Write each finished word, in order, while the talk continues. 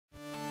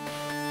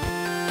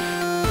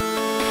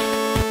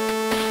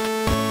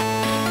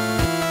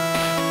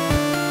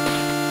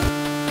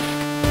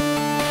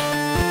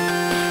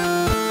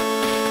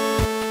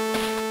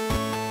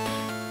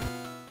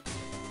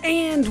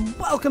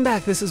Welcome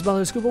back, this is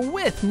Scuba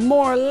with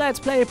more Let's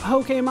Play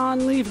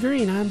Pokemon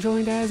LeafGreen. I'm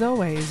joined as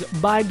always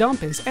by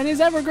Dumpus and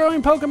his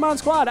ever-growing Pokemon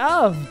squad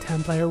of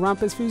 10-player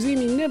Rumpus,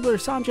 Fuzimi, Nibbler,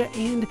 Sanja,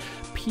 and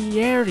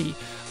Pieri.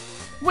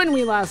 When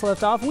we last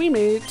left off, we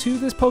made it to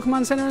this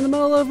Pokemon Center in the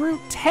middle of Route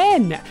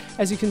 10.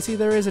 As you can see,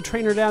 there is a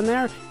trainer down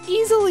there,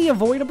 easily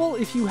avoidable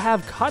if you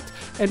have Cut,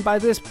 and by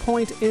this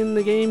point in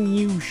the game,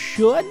 you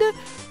should,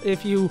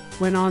 if you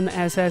went on the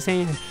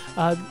SSN.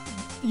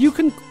 You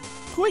can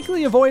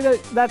quickly avoid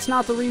it. That's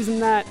not the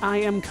reason that I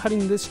am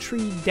cutting this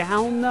tree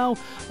down, though.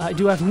 I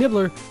do have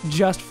Nibbler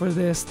just for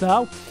this,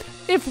 though.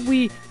 If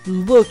we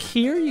look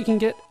here, you can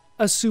get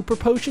a super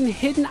potion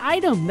hidden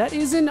item that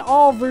is in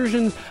all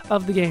versions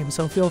of the game,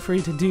 so feel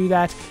free to do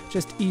that.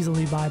 Just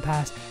easily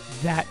bypass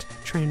that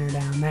trainer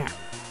down there.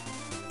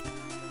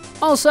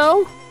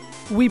 Also,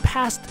 we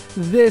passed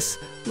this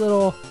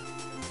little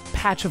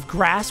patch of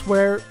grass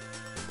where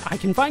I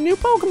can find new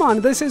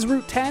Pokemon. This is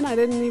Route 10. I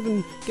didn't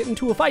even get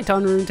into a fight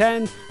on Route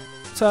 10.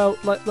 So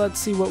let's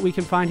see what we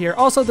can find here.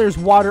 Also, there's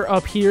water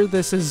up here.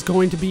 This is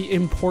going to be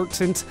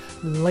important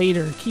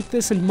later. Keep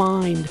this in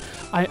mind.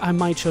 I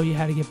might show you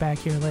how to get back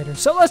here later.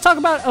 So let's talk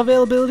about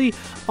availability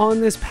on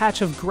this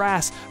patch of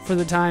grass for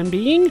the time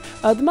being.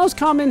 The most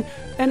common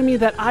enemy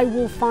that I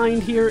will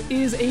find here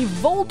is a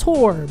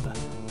Voltorb.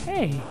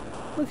 Hey,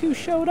 look who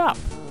showed up.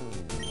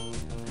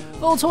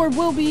 Voltorb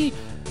will be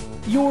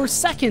your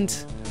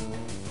second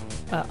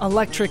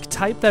electric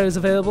type that is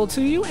available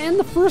to you, and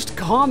the first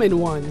common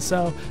one.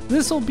 So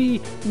this will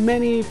be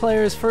many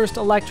players' first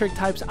electric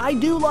types. I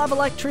do love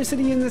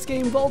electricity in this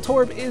game.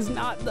 Voltorb is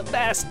not the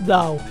best,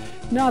 though.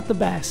 Not the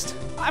best.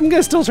 I'm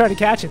gonna still try to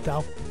catch it,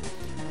 though.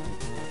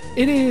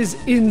 It is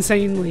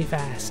insanely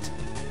fast.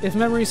 If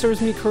memory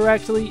serves me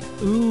correctly,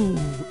 ooh,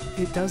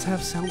 it does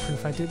have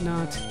soundproof. I did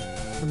not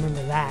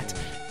remember that.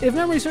 If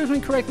memory serves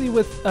me correctly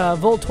with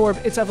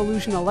Voltorb, its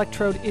evolution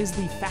Electrode is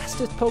the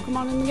fastest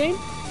Pokemon in the game.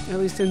 At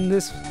least in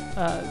this,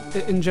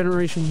 in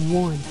Generation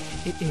 1,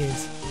 it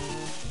is.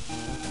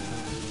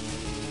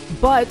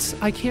 But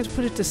I can't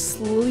put it to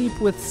sleep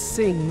with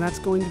Sing. That's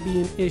going to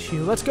be an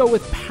issue. Let's go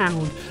with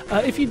Pound.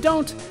 If you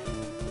don't,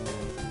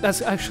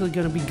 that's actually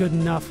going to be good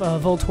enough.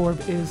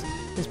 Voltorb is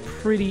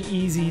pretty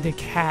easy to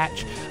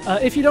catch.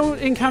 If you don't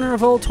encounter a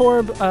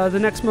Voltorb, the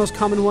next most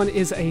common one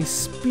is a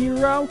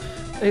Spearow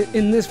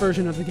in this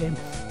version of the game.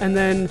 And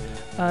then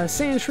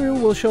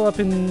Sandshrew will show up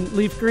in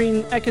Leaf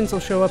Green, Ekans will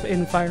show up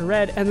in Fire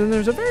Red, and then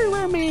there's a very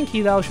rare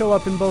Mankey that'll show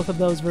up in both of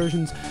those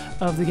versions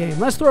of the game.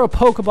 Let's throw a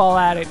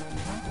Pokeball at it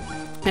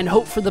and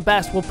hope for the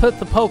best. We'll put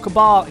the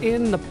Pokeball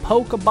in the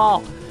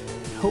Pokeball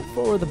and hope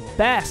for the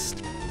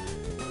best.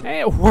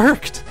 Hey, it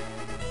worked.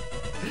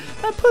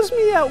 That puts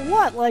me at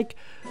what, like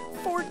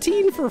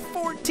 14 for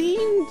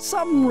 14?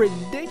 Something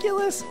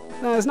ridiculous?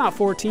 No, it's not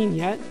 14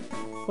 yet.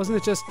 Wasn't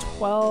it just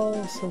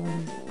 12? So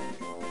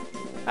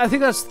I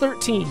think that's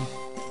 13.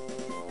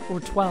 Or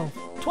 12.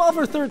 12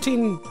 or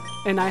 13,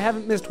 and I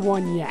haven't missed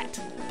one yet.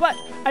 But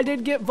I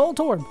did get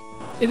Voltorb.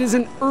 It is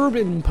an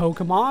urban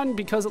Pokemon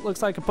because it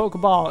looks like a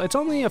Pokeball. It's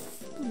only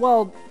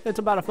well, it's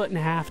about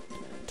 1.5 feet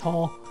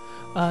tall.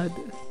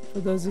 For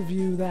those of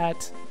you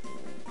that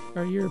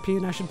are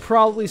European, I should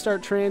probably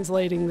start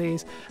translating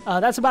these.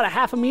 That's about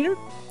 0.5 meter,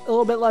 a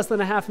little bit less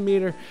than 0.5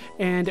 meter,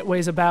 and it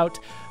weighs about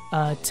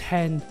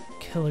 10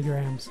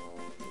 kilograms.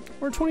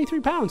 Or 23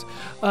 pounds.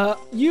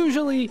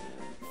 Usually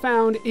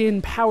found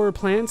in power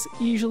plants,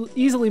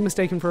 easily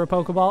mistaken for a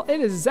Pokeball. It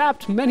has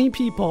zapped many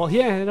people.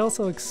 Yeah, it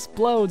also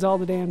explodes all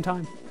the damn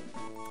time.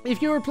 If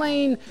you were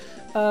playing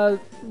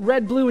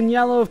red, blue, and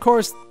yellow, of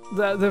course,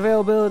 the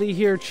availability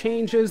here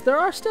changes. There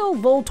are still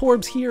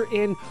Voltorbs here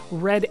in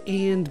red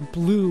and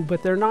blue,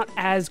 but they're not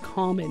as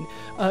common.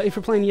 If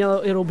you're playing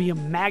yellow, it'll be a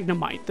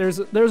Magnemite.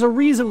 There's a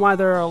reason why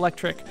there are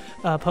electric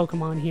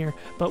Pokemon here,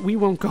 but we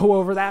won't go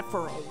over that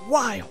for a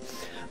while.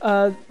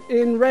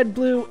 In red,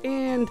 blue,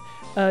 and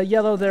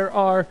yellow, there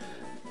are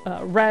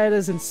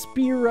Rattatas and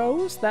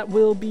Spearows that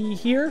will be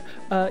here.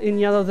 In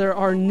yellow, there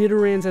are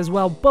Nidorans as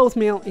well. Both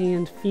male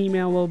and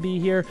female will be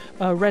here.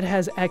 Red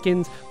has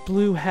Ekans.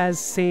 Blue has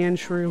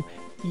Sandshrew.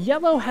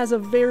 Yellow has a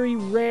very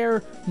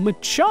rare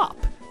Machop,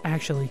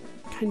 actually.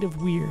 Kind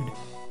of weird,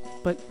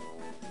 but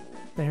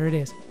there it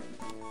is.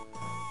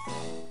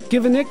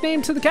 Give a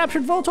nickname to the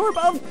captured Voltorb?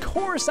 Of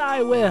course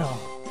I will.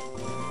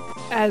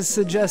 As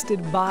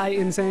suggested by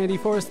Insanity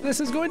Force, this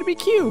is going to be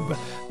Cube,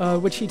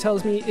 which he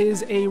tells me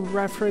is a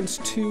reference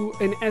to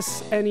an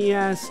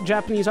SNES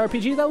Japanese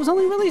RPG that was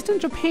only released in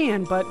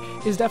Japan, but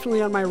is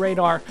definitely on my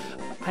radar.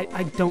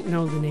 I don't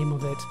know the name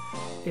of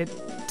it.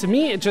 To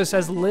me, it just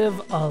says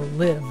Live a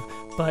Live,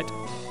 but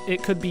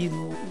it could be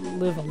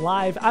Live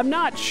Alive. I'm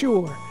not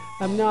sure.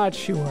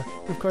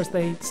 Of course,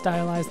 they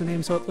stylized the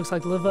name so it looks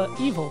like Live a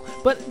Evil,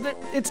 but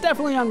it's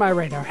definitely on my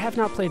radar. I have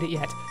not played it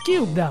yet.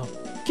 Cube, though.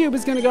 Cube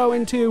is going to go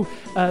into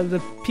the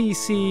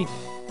PC,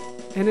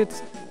 and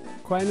it's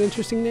quite an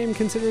interesting name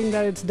considering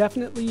that it's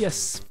definitely a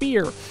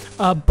sphere.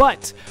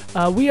 But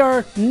we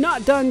are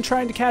not done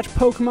trying to catch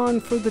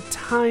Pokemon for the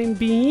time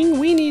being.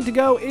 We need to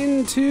go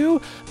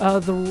into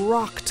the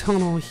rock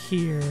tunnel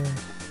here.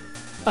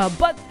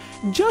 But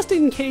just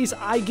in case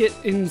I get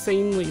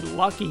insanely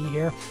lucky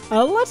here,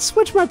 let's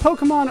switch my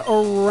Pokemon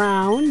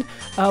around.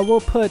 We'll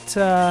put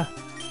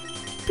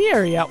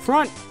Pierre out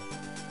front.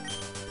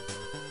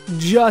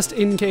 Just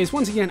in case.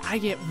 Once again, I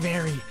get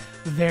very,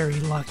 very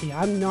lucky.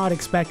 I'm not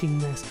expecting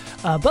this.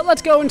 But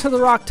let's go into the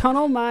Rock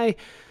Tunnel, my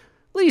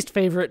least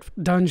favorite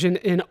dungeon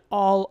in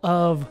all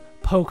of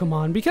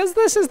Pokemon, because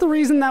this is the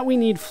reason that we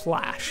need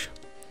Flash.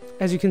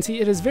 As you can see,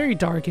 it is very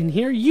dark in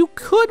here. You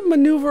could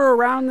maneuver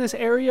around this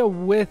area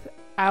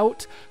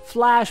without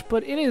Flash,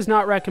 but it is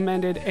not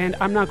recommended, and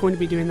I'm not going to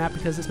be doing that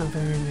because it's not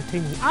very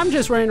entertaining. I'm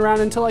just running around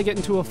until I get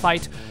into a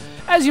fight,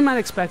 as you might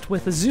expect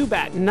with a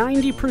Zubat.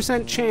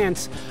 90%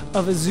 chance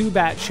of a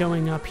Zubat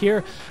showing up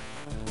here.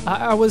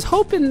 I was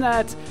hoping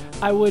that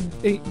I would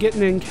get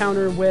an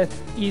encounter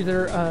with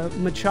either a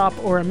Machop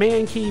or a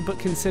Mankey, but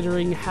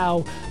considering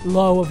how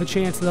low of a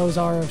chance those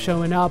are of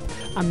showing up,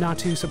 I'm not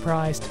too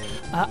surprised.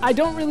 I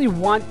don't really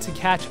want to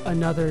catch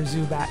another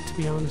Zubat, to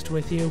be honest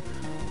with you.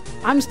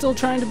 I'm still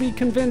trying to be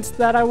convinced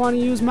that I want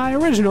to use my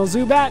original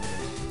Zubat,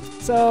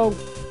 so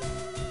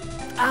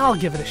I'll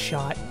give it a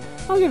shot.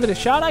 I'll give it a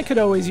shot. I could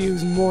always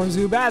use more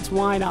Zubats.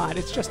 Why not?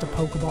 It's just a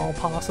Pokeball,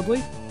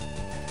 possibly.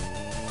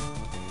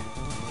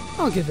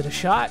 I'll give it a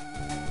shot.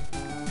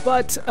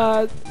 But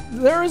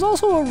there is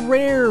also a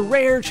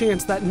rare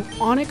chance that an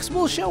Onix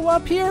will show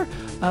up here.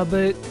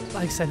 But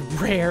like I said,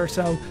 rare,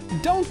 so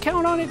don't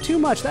count on it too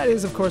much. That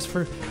is, of course,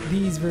 for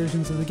these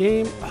versions of the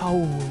game.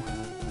 Oh,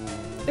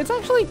 it's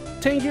actually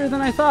tankier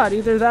than I thought.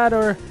 Either that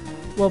or,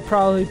 well,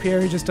 probably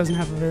Pierre just doesn't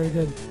have a very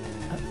good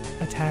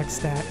attack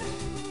stat.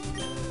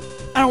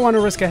 I don't want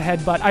to risk a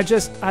headbutt. I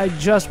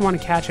just want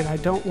to catch it. I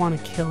don't want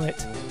to kill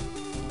it.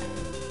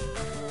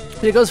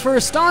 It goes for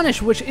Astonish,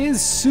 which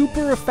is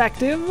super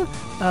effective,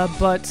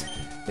 but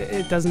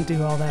it doesn't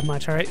do all that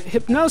much. All right,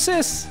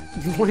 Hypnosis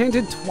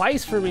landed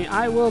twice for me.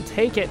 I will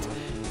take it.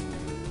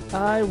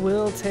 I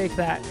will take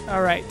that.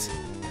 All right,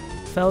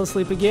 fell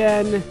asleep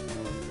again.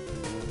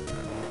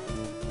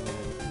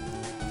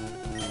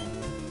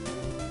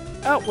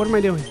 Oh, what am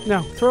I doing?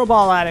 No, throw a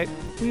ball at it.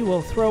 We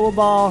will throw a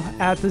ball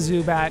at the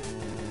Zubat.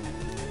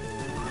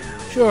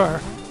 Sure.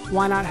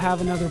 Why not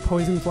have another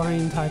poison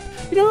flying type?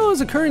 You know, it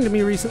was occurring to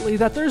me recently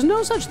that there's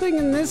no such thing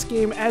in this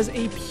game as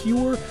a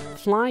pure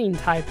flying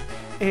type.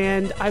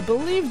 And I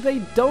believe they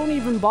don't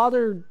even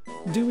bother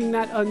doing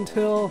that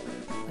until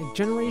like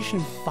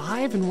Generation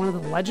 5 and one of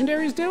the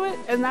legendaries do it.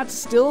 And that's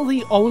still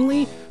the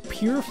only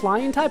pure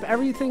flying type.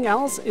 Everything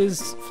else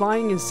is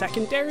flying is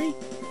secondary.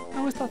 I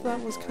always thought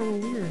that was kind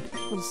of weird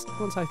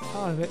once I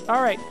thought of it.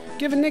 All right,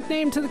 give a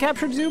nickname to the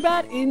captured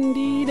Zubat?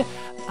 Indeed,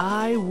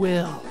 I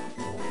will.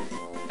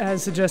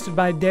 As suggested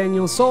by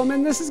Daniel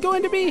Solomon, this is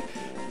going to be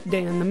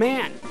Dan the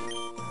Man.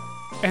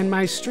 And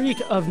my streak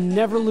of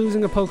never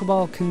losing a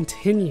Pokeball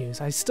continues.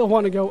 I still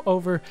want to go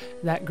over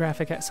that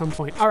graphic at some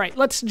point. All right,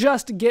 let's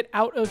just get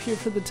out of here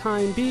for the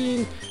time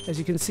being. As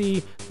you can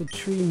see, the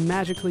tree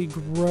magically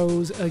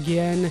grows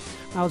again.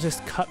 I'll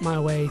just cut my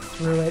way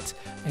through it,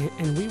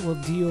 and we will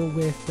deal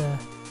with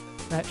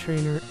that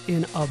trainer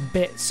in a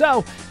bit.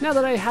 So now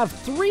that I have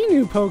 3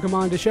 new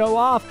Pokemon to show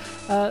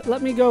off,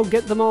 let me go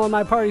get them all in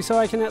my party so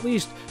I can at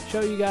least show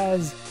you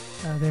guys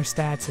their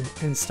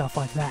stats and stuff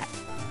like that.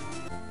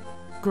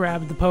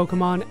 Grab the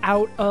Pokemon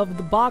out of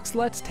the box.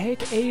 Let's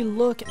take a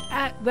look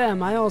at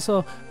them. I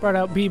also brought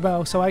out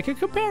Bebo so I could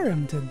compare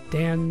him to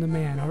Dan the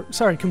Man, or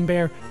sorry,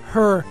 compare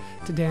her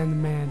to Dan the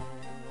Man.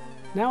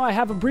 Now I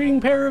have a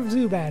breeding pair of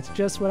Zubats,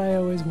 just what I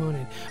always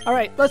wanted. All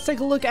right, let's take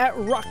a look at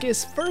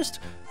Ruckus first.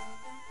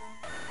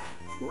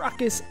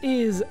 Ruckus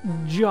is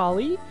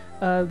Jolly.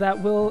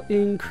 That will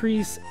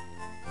increase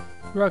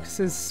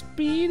Ruckus's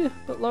speed,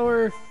 but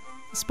lower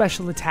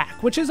special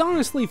attack, which is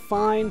honestly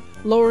fine.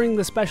 Lowering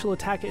the special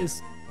attack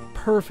is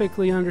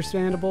perfectly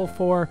understandable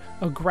for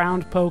a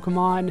ground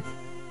Pokemon.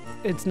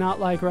 It's not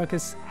like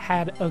Ruckus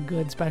had a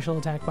good special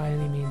attack by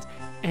any means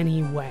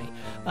anyway.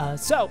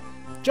 So,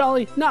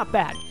 Jolly, not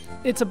bad.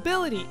 Its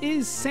ability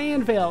is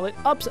Sand Veil. It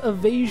ups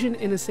evasion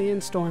in a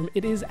sandstorm.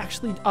 It is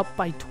actually up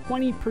by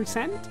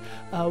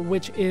 20%,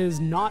 which is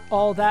not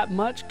all that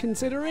much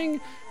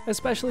considering,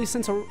 especially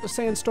since a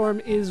sandstorm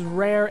is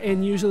rare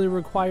and usually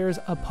requires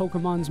a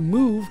Pokemon's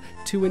move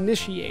to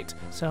initiate.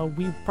 So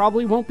we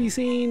probably won't be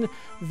seeing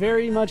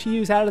very much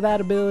use out of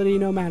that ability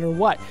no matter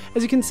what.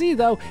 As you can see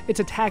though, its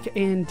attack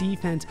and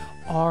defense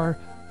are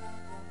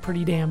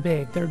pretty damn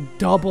big. They're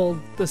double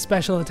the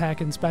special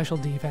attack and special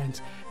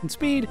defense. And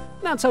speed,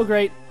 not so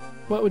great.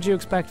 What would you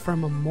expect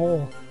from a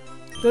mole?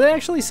 Do they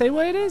actually say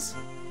what it is?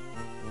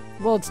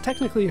 Well, it's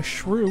technically a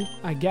shrew,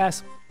 I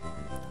guess.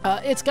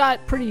 It's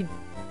got pretty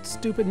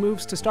stupid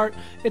moves to start.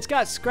 It's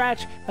got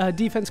Scratch,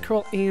 Defense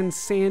Curl, and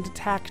Sand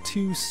Attack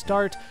to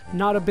start.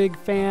 Not a big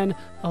fan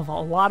of a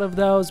lot of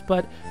those,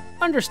 but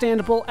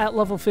understandable. At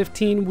level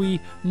 15,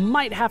 we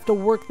might have to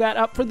work that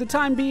up. For the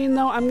time being,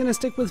 though, I'm going to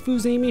stick with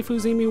Fuzimi.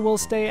 Fuzimi will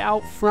stay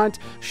out front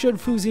should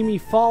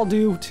Fuzimi fall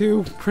due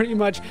to pretty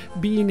much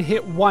being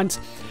hit once.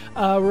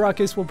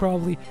 Ruckus will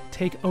probably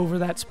take over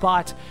that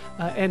spot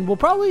and will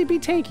probably be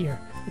tankier.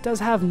 it does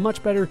have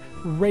much better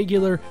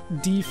regular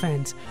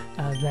defense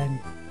than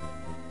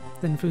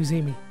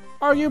Fuzimi.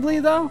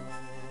 Arguably, though,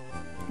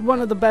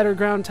 one of the better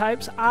ground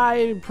types.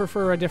 I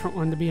prefer a different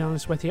one, to be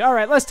honest with you. All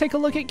right, let's take a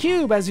look at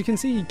Cube. As you can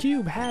see,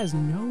 Cube has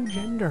no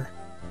gender.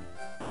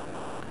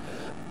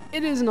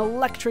 It is an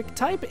electric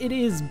type. It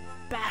is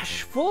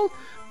bashful,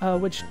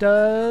 which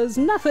does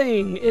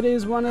nothing. It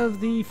is one of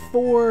the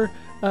 4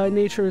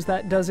 natures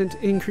that doesn't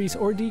increase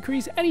or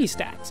decrease any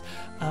stats.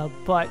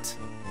 But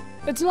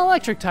it's an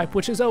electric type,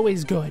 which is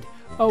always good.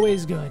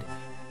 Always good.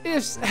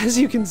 As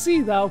you can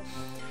see, though,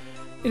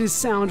 it is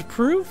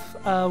soundproof,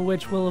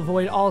 which will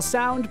avoid all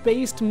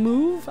sound-based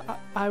move.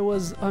 I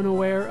was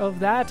unaware of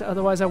that,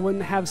 otherwise I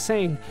wouldn't have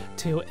sang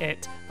to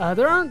it.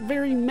 There aren't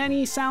very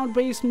many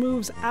sound-based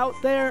moves out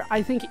there.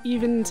 I think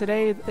even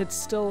today it's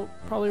still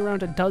probably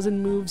around a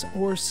dozen moves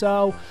or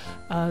so.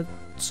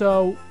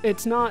 So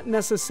it's not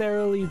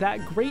necessarily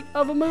that great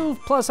of a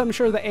move, plus I'm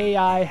sure the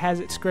AI has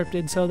it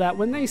scripted so that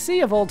when they see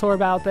a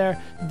Voltorb out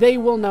there, they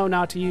will know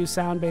not to use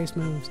sound-based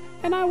moves.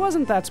 And I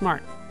wasn't that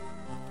smart.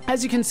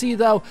 As you can see,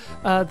 though,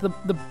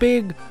 the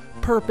big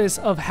purpose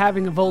of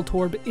having a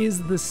Voltorb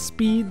is the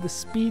speed. The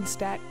speed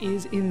stat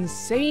is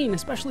insane,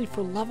 especially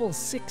for level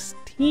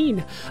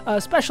 16.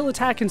 Special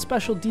attack and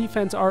special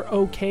defense are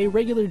okay.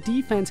 Regular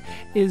defense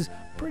is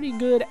pretty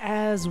good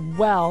as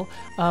well,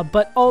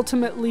 but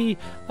ultimately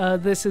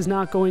this is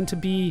not going to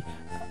be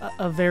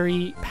a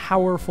very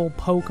powerful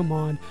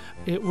Pokemon.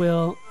 It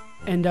will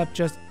end up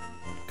just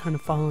kind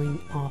of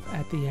falling off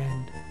at the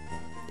end.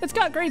 It's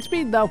got great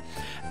speed, though.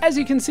 As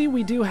you can see,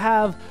 we do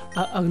have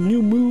a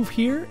new move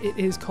here. It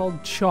is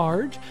called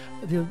Charge.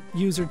 The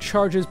user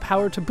charges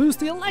power to boost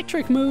the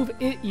electric move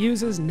it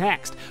uses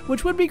next,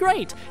 which would be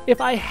great if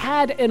I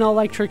had an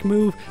electric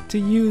move to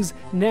use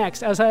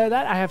next. Outside of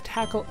that, I have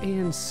Tackle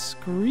and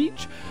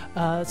Screech.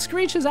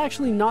 Screech is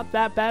actually not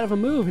that bad of a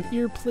move.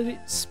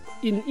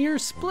 An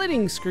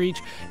ear-splitting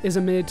Screech is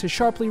emitted to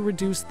sharply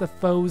reduce the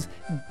foe's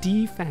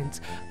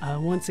defense.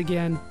 Once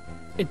again,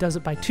 it does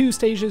it by 2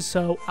 stages,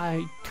 so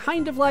I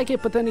kind of like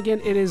it, but then again,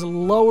 it is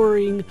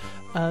lowering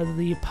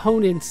the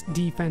opponent's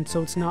defense,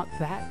 so it's not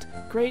that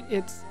great.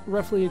 It's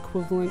roughly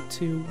equivalent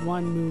to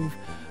 1 move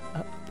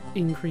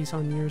increase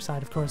on your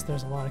side. Of course,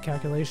 there's a lot of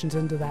calculations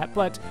into that,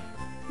 but,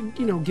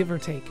 you know, give or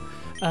take.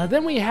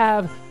 Then we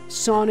have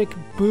Sonic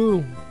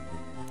Boom.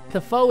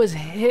 The foe is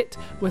hit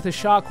with a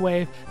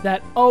shockwave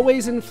that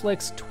always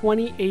inflicts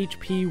 20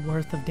 HP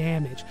worth of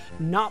damage.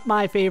 Not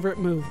my favorite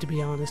move, to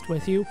be honest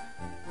with you.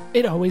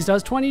 It always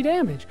does 20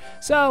 damage.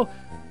 So,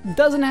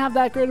 doesn't have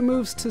that great of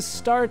moves to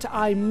start.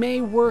 I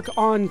may work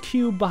on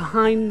Cube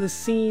behind the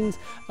scenes,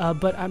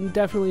 but I'm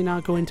definitely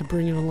not going to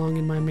bring it along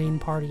in my main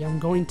party. I'm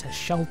going to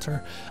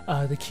shelter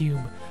the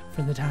Cube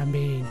for the time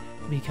being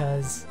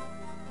because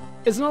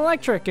it's an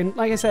electric, and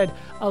like I said,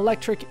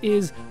 electric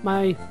is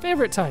my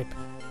favorite type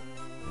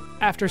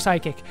after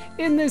Psychic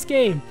in this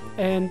game,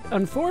 and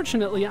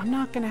unfortunately I'm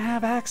not going to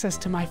have access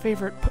to my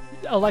favorite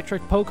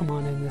electric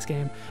Pokemon in this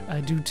game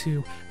due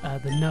to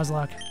the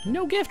Nuzlocke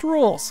no gift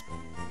rules.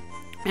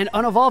 And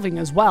unevolving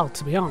as well,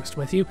 to be honest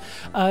with you.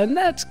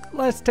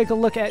 Let's take a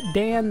look at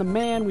Dan the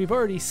Man. We've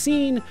already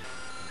seen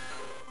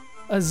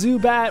a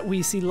Zubat.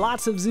 We see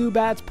lots of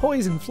Zubats.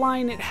 Poison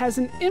Flying. It has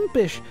an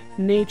impish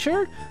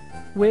nature,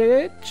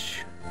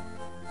 which...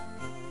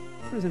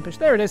 Where's impish?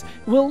 There it is.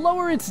 Will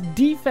lower its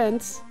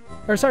defense...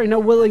 Or sorry, no,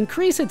 will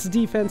increase its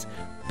defense,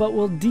 but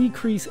will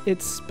decrease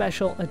its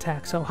special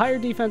attack. So higher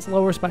defense,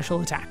 lower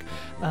special attack.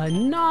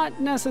 Not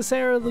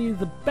necessarily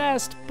the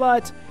best,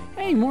 but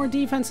hey, more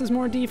defense is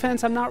more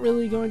defense. I'm not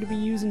really going to be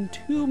using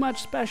too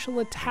much special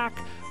attack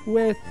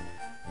with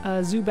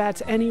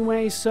Zubats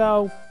anyway,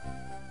 so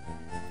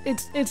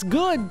it's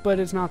good, but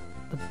it's not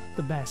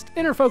the best.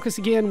 Inner Focus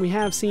again we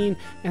have seen,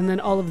 and then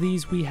all of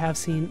these we have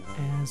seen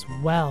as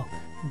well.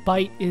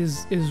 Bite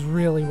is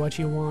really what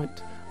you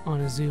want on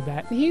a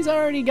Zubat, and he's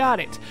already got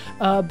it.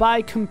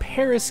 By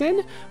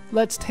comparison,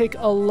 let's take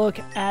a look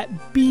at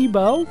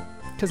Bebo,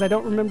 because I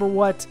don't remember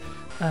what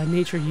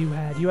nature you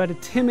had. You had a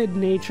Timid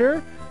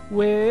nature,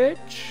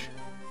 which...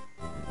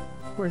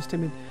 Where's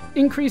Timid?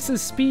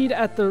 Increases speed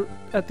at the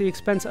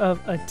expense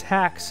of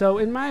attack. So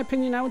in my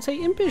opinion, I would say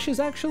Impish is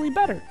actually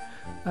better,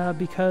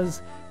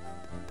 because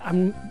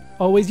I'm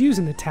always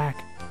using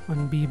attack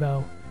on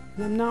Bebo,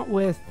 and I'm not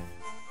with...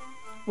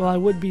 Well, I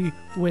would be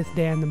with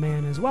Dan the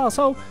Man as well,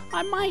 so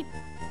I might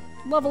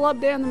level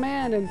up Dan the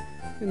Man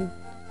and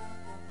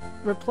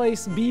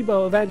replace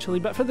Bebo eventually,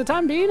 but for the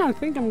time being, I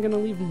think I'm going to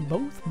leave them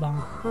both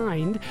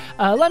behind.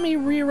 Let me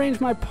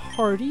rearrange my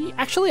party.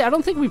 Actually, I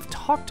don't think we've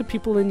talked to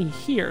people in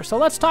here, so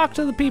let's talk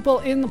to the people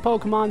in the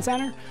Pokemon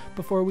Center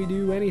before we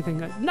do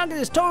anything. Nugget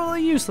is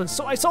totally useless,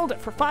 so I sold it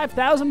for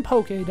 5,000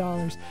 Poke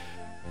Dollars.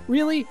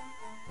 Really?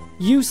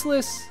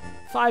 Useless?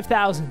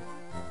 5,000.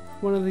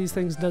 One of these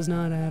things does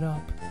not add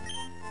up.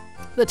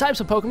 The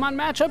types of Pokemon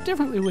match up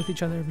differently with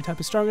each other. Every type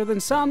is stronger than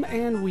some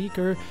and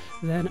weaker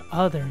than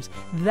others.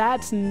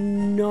 That's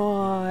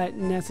not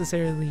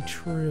necessarily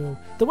true.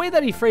 The way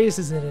that he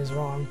phrases it is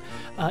wrong.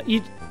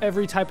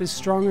 Every type is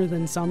stronger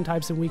than some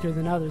types and weaker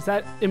than others.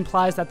 That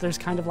implies that there's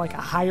kind of like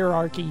a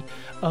hierarchy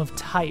of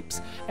types.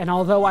 And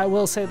although I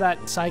will say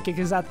that Psychic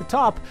is at the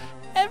top,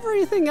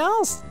 everything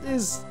else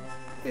is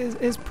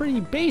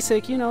pretty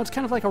basic. You know, it's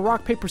kind of like a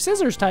rock, paper,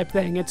 scissors type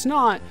thing. It's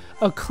not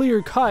a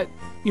clear cut,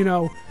 you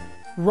know,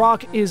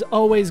 rock is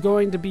always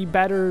going to be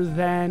better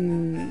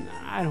than,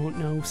 I don't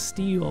know,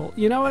 steel.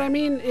 You know what I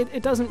mean?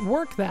 It doesn't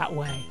work that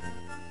way.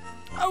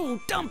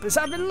 Oh, Dumpus,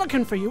 I've been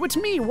looking for you. It's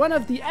me, one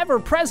of the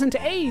ever-present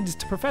aides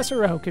to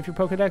Professor Oak. If your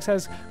Pokedex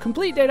has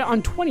complete data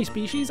on 20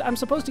 species, I'm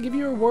supposed to give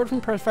you a reward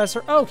from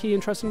Professor Oak. He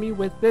entrusted me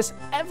with this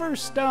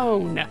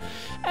Everstone.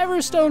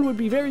 Everstone would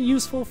be very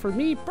useful for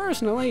me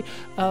personally,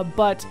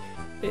 but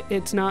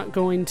it's not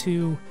going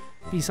to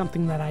be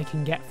something that I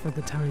can get for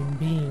the time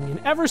being. And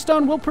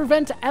Everstone will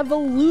prevent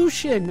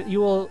evolution. You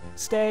will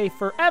stay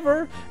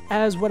forever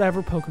as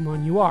whatever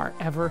Pokemon you are.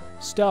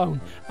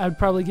 Everstone. I would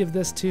probably give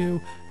this to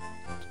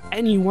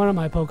any one of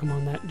my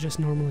Pokemon that just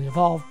normally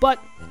evolve, but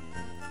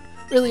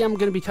really I'm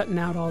going to be cutting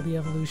out all the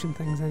evolution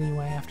things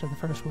anyway after the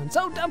first one.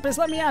 So, Dumpus,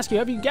 let me ask you,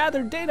 have you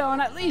gathered data on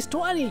at least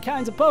 20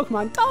 kinds of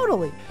Pokemon?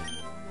 Totally!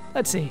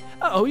 Let's see.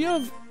 Uh-oh, you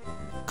have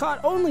caught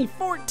only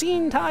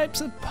 14 types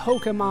of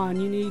Pokemon.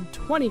 You need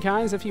 20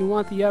 kinds if you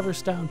want the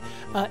Everstone.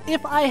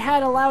 If I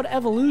had allowed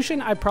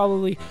evolution, I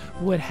probably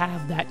would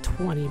have that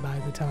 20 by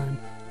the time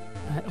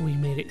we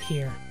made it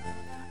here.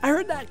 I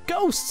heard that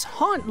ghosts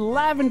haunt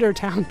Lavender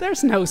Town.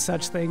 There's no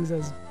such things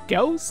as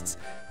ghosts.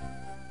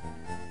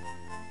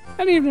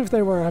 And even if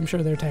there were, I'm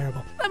sure they're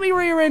terrible. Let me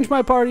rearrange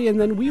my party and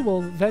then we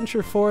will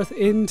venture forth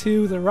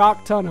into the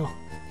rock tunnel.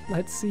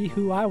 Let's see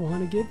who I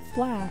want to give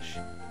Flash.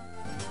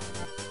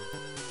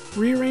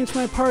 Rearrange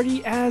my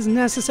party as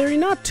necessary.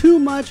 Not too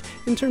much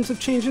in terms of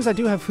changes. I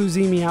do have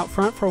Fuzimi out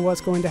front for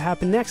what's going to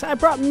happen next. I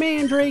brought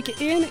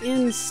Mandrake in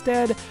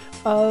instead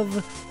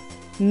of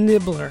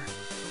Nibbler,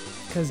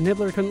 because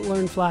Nibbler couldn't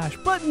learn Flash,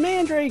 but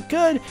Mandrake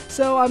could,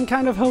 so I'm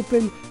kind of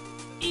hoping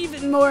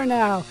even more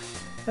now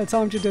that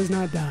Tamcha does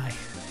not die,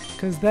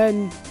 because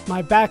then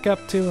my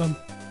backup to him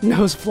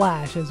knows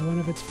Flash as one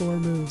of its 4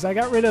 moves. I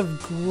got rid of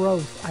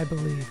Growth, I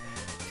believe,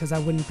 because I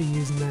wouldn't be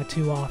using that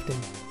too often.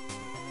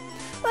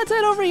 Let's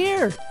head over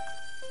here.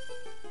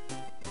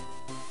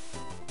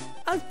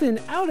 I've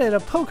been out at a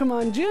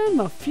Pokemon gym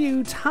a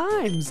few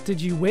times. Did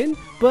you win?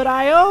 But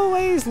I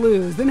always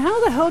lose. Then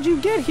how the hell did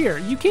you get here?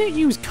 You can't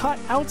use cut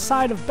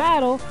outside of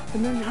battle,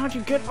 and then how'd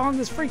you get on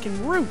this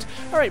freaking route?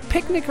 Alright,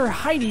 Picnicker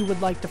Heidi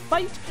would like to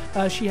fight.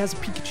 She has a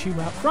Pikachu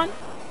out front.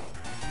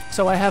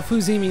 So I have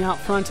Fuzimi out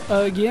front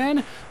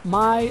again.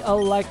 My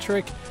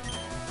Electric,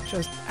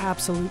 just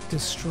absolute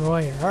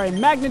destroyer. Alright,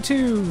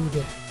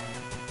 Magnitude.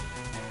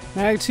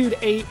 Magnitude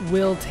 8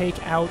 will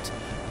take out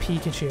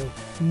Pikachu.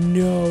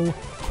 No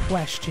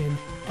question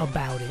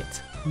about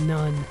it.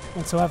 None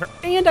whatsoever.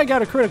 And I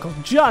got a critical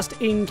just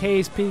in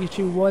case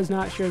Pikachu was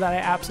not sure that I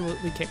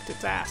absolutely kicked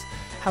its ass.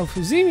 How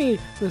Fuzimi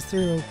was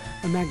through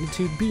a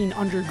Magnitude being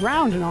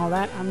underground and all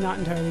that, I'm not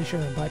entirely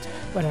sure, but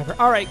whatever.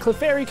 Alright,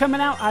 Clefairy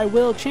coming out. I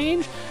will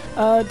change.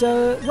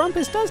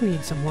 Rumpus does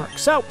need some work.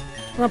 So,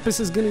 Rumpus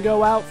is going to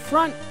go out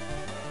front.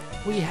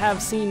 We have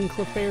seen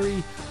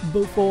Clefairy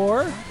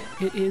before.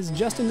 It is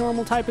just a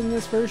normal type in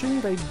this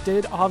version. They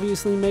did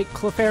obviously make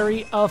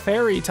Clefairy a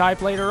fairy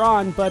type later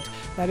on, but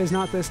that is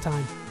not this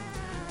time.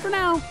 For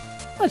now,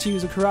 let's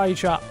use a Karate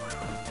Chop.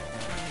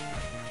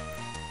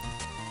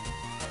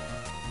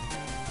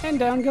 And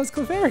down goes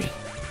Clefairy.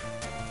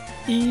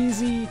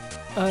 Easy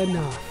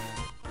enough.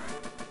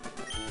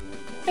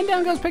 And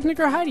down goes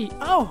Picnicker Heidi.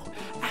 Oh,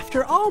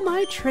 after all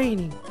my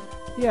training.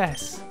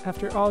 Yes,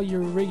 after all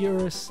your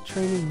rigorous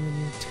training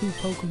with your 2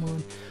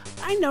 Pokemon.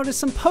 I noticed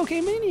some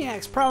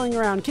Pokemaniacs prowling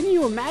around. Can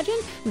you imagine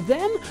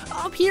them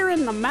up here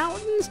in the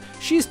mountains?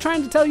 She's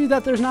trying to tell you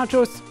that there's not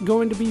just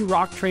going to be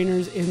rock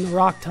trainers in the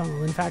rock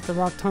tunnel. In fact, the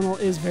rock tunnel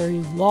is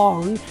very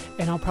long,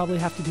 and I'll probably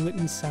have to do it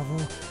in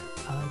several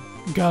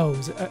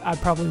goes. I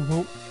probably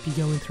won't be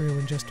going through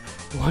in just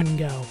one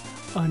go,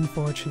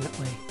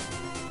 unfortunately.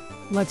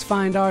 Let's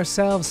find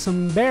ourselves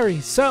some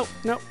berries. So,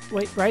 no,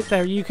 wait, right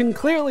there. You can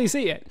clearly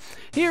see it.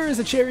 Here is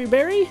a cherry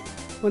berry.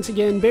 Once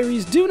again,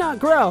 berries do not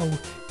grow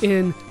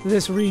in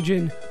this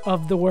region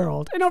of the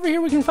world. And over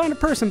here we can find a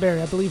person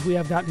berry. I believe we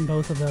have gotten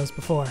both of those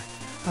before.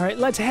 All right,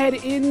 let's head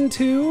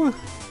into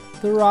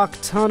the rock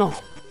tunnel.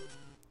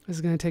 This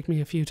is going to take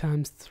me a few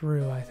times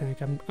through, I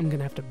think. I'm going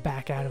to have to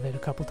back out of it a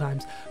couple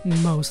times,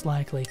 most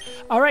likely.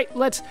 All right,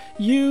 let's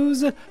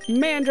use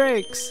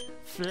Mandrake's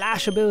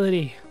Flash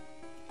ability.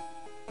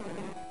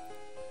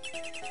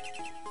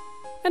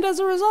 And as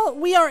a result,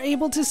 we are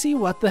able to see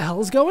what the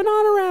hell's going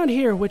on around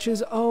here, which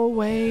is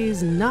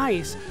always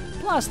nice.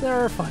 Plus, there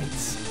are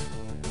fights.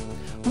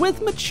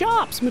 With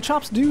Machops.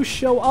 Machops do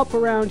show up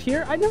around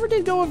here. I never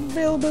did go with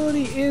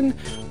availability in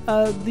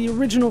the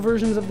original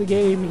versions of the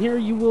game. Here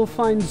you will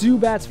find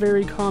Zubats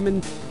very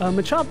common.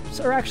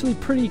 Machops are actually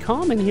pretty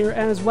common here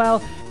as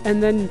well.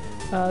 And then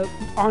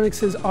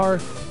Onyxes are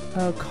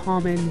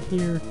common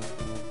here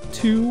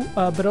too,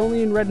 but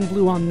only in red and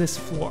blue on this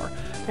floor.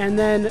 And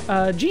then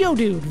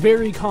Geodude,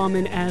 very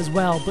common as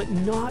well, but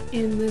not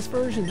in this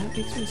version. That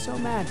makes me so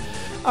mad.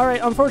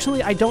 Alright,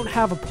 unfortunately I don't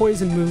have a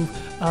poison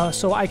move,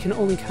 so I can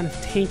only kind of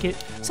tank it.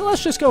 So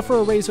let's just go for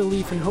a Razor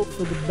Leaf and hope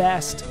for the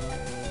best.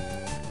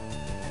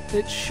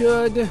 It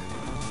should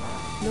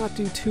not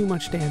do too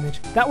much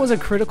damage. That was a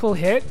critical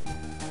hit.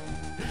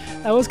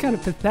 That was kind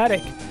of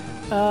pathetic.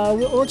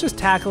 We'll just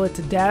tackle it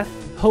to death.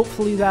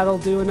 Hopefully that'll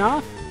do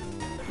enough.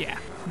 Yeah,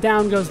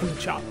 down goes the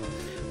Machop.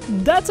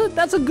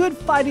 That's a good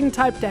fighting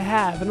type to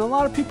have, and a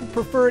lot of people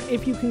prefer it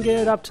if you can get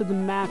it up to the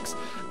max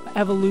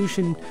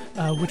evolution,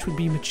 which would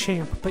be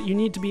Machamp. But you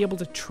need to be able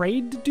to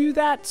trade to do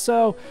that,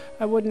 so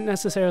I wouldn't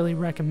necessarily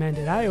recommend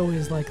it. I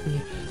always like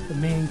the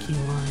Mankey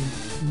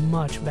line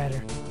much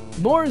better.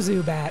 More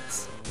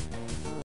Zubats.